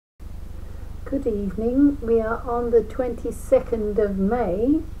Good evening. We are on the 22nd of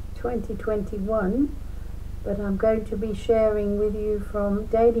May 2021, but I'm going to be sharing with you from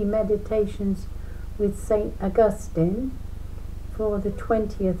Daily Meditations with St. Augustine for the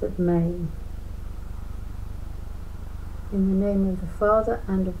 20th of May. In the name of the Father,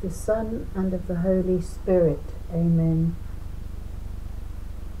 and of the Son, and of the Holy Spirit. Amen.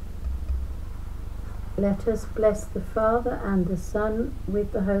 Let us bless the Father and the Son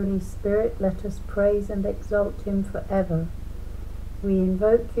with the Holy Spirit. Let us praise and exalt him forever. We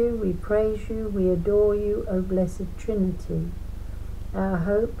invoke you, we praise you, we adore you, O blessed Trinity, our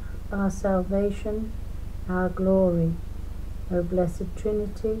hope, our salvation, our glory. O blessed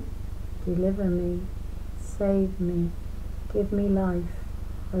Trinity, deliver me, save me, give me life,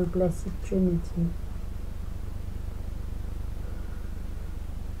 O blessed Trinity.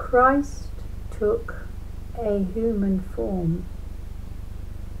 Christ took a human form.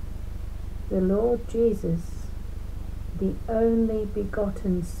 The Lord Jesus, the only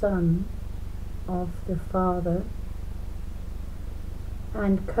begotten Son of the Father,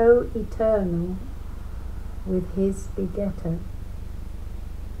 and co-eternal with his Begetter,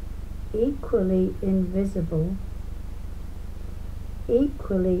 equally invisible,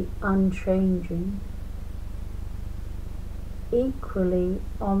 equally unchanging, equally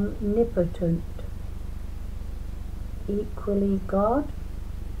omnipotent, equally God,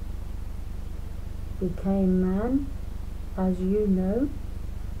 became man, as you know,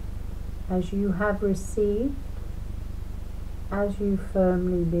 as you have received, as you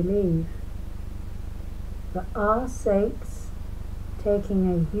firmly believe. For our sakes, taking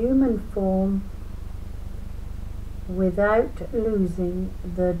a human form without losing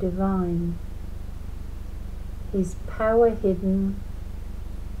the divine, his power hidden,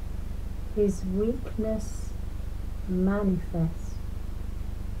 his weakness manifest.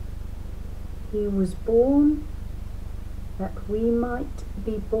 He was born that we might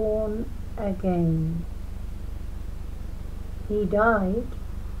be born again. He died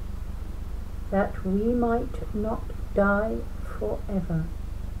that we might not die forever.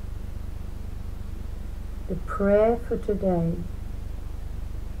 The prayer for today: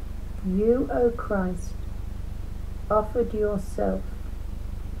 you, O Christ, offered yourself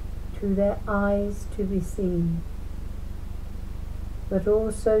to their eyes to be seen, but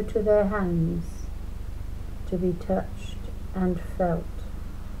also to their hands to be touched and felt.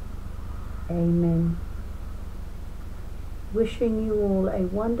 Amen. Wishing you all a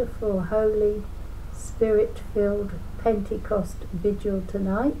wonderful, Holy Spirit-filled Pentecost Vigil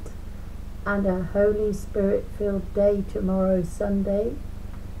tonight, and a Holy Spirit-filled day tomorrow, Sunday.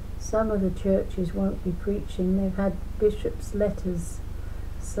 Some of the churches won't be preaching. They've had bishops' letters,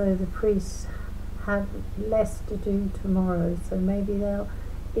 so the priests have less to do tomorrow, so maybe they'll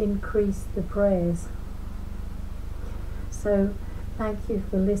increase the prayers. So thank you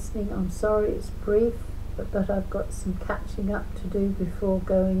for listening. I'm sorry it's brief, but I've got some catching up to do before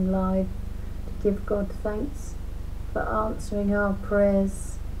going live, to give God thanks for answering our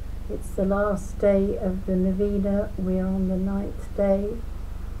prayers. It's the last day of the novena. We are on the 9th day,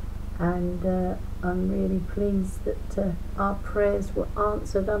 and I'm really pleased that our prayers were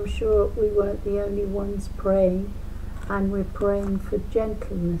answered. I'm sure we weren't the only ones praying, and we're praying for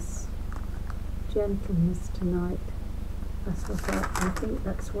gentleness tonight. That's what I think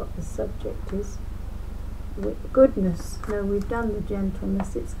that's what the subject is. Goodness. No, we've done the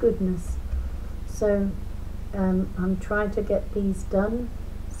gentleness, it's goodness. So I'm trying to get these done,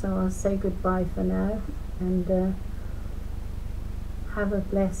 so I'll say goodbye for now, and have a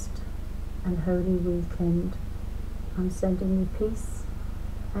blessed and holy weekend. I'm sending you peace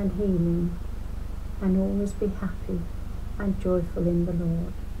and healing, and always be happy and joyful in the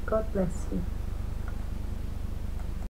Lord. God bless you.